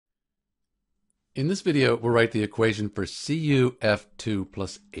In this video, we'll write the equation for CuF2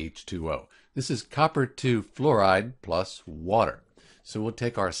 plus H2O. This is copper 2 fluoride plus water. So we'll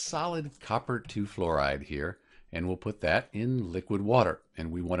take our solid copper 2 fluoride here, and we'll put that in liquid water,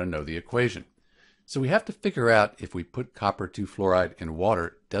 and we want to know the equation. So we have to figure out if we put copper 2 fluoride in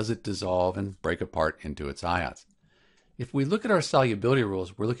water, does it dissolve and break apart into its ions? If we look at our solubility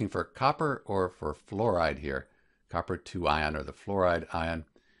rules, we're looking for copper or for fluoride here, copper 2 ion or the fluoride ion.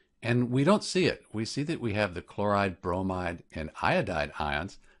 And we don't see it. We see that we have the chloride, bromide, and iodide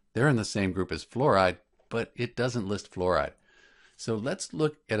ions. They're in the same group as fluoride, but it doesn't list fluoride. So let's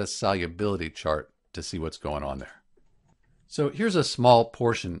look at a solubility chart to see what's going on there. So here's a small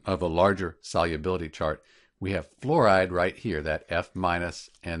portion of a larger solubility chart. We have fluoride right here, that F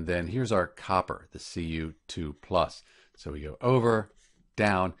minus, and then here's our copper, the Cu2 plus. So we go over,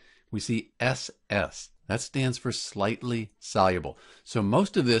 down, we see SS. That stands for slightly soluble. So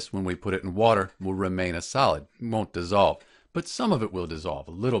most of this, when we put it in water, will remain a solid. It won't dissolve, but some of it will dissolve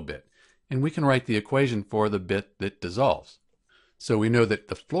a little bit. And we can write the equation for the bit that dissolves. So we know that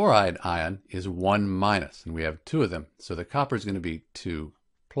the fluoride ion is 1 minus, and we have 2 of them. So the copper is going to be 2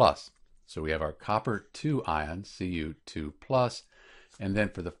 plus. So we have our copper 2 ion, Cu2 plus, and then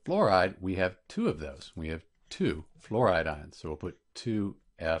for the fluoride, we have 2 of those. We have 2 fluoride ions. So we'll put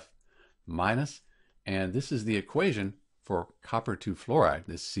 2F minus. And this is the equation for copper 2 fluoride,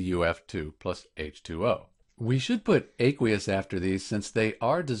 this CuF2 plus H2O. We should put aqueous after these since they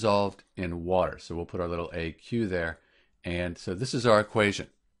are dissolved in water. So we'll put our little AQ there. And so this is our equation.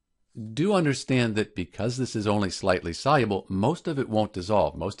 Do understand that because this is only slightly soluble, most of it won't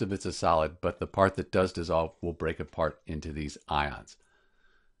dissolve. Most of it's a solid, but the part that does dissolve will break apart into these ions.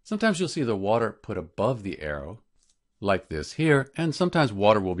 Sometimes you'll see the water put above the arrow, like this here, and sometimes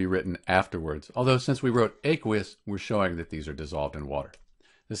water will be written afterwards, although since we wrote aqueous, we're showing that these are dissolved in water.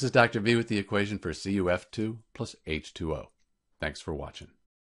 This is Dr. V with the equation for CuF2 plus H2O. Thanks for watching.